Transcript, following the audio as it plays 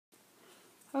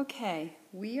Okay,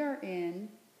 we are in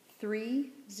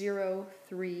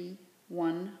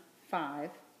 30315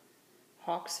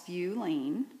 Hawksview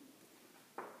Lane.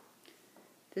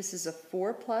 This is a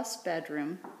 4+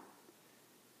 bedroom,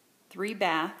 3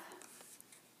 bath,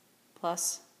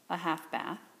 plus a half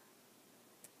bath,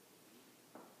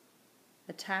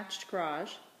 attached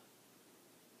garage,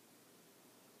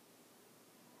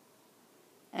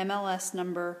 MLS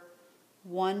number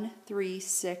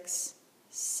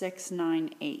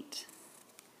 136698.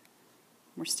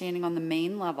 We're standing on the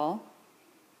main level.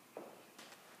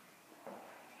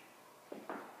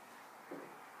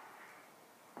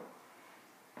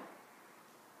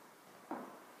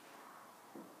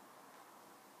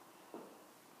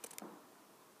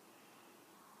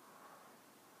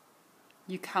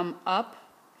 You come up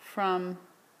from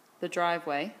the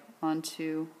driveway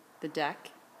onto the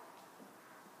deck.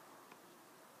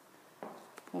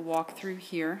 We'll walk through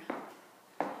here.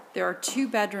 There are 2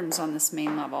 bedrooms on this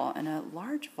main level and a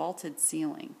large vaulted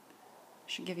ceiling.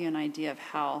 Should give you an idea of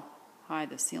how high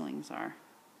the ceilings are.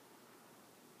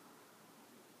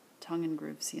 Tongue and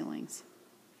groove ceilings.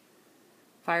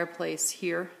 Fireplace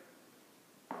here,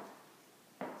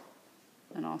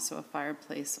 and also a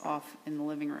fireplace off in the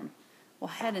living room. We'll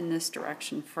head in this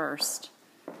direction first,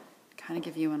 kind of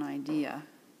give you an idea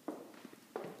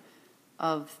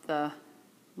of the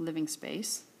living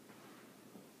space.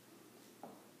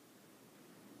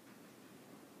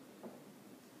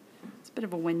 It's a bit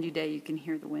of a windy day, you can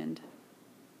hear the wind.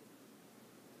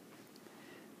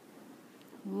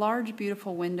 Large,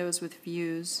 beautiful windows with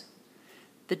views.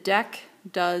 The deck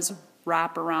does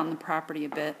wrap around the property a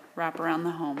bit, wrap around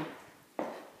the home.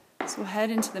 So we'll head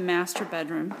into the master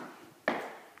bedroom.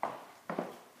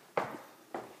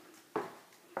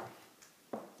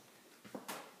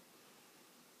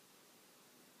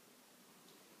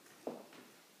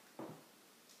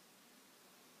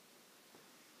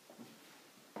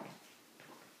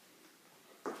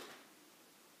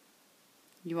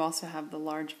 You also have the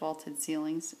large vaulted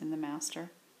ceilings in the master.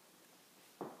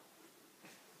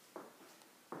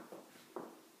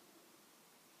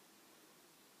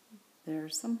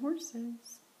 There's some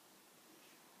horses.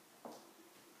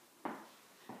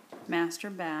 Master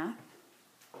bath.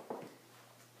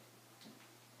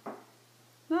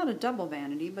 Not a double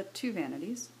vanity, but 2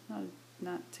 vanities,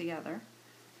 not together.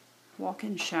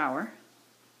 Walk-in shower.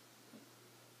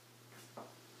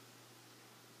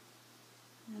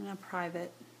 And a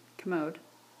private commode.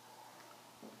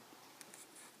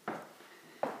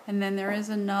 And then there's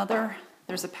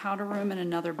a powder room and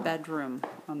another bedroom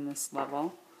on this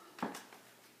level.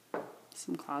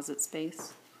 Some closet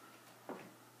space.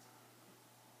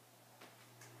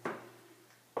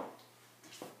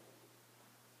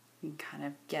 You can kind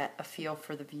of get a feel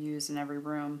for the views in every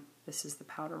room. This is the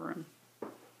powder room.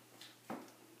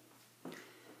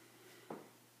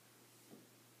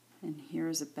 And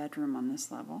here's a bedroom on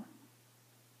this level.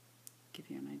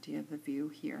 Give you an idea of the view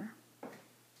here.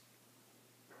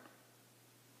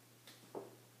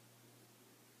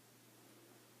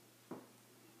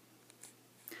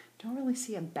 Don't really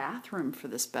see a bathroom for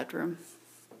this bedroom.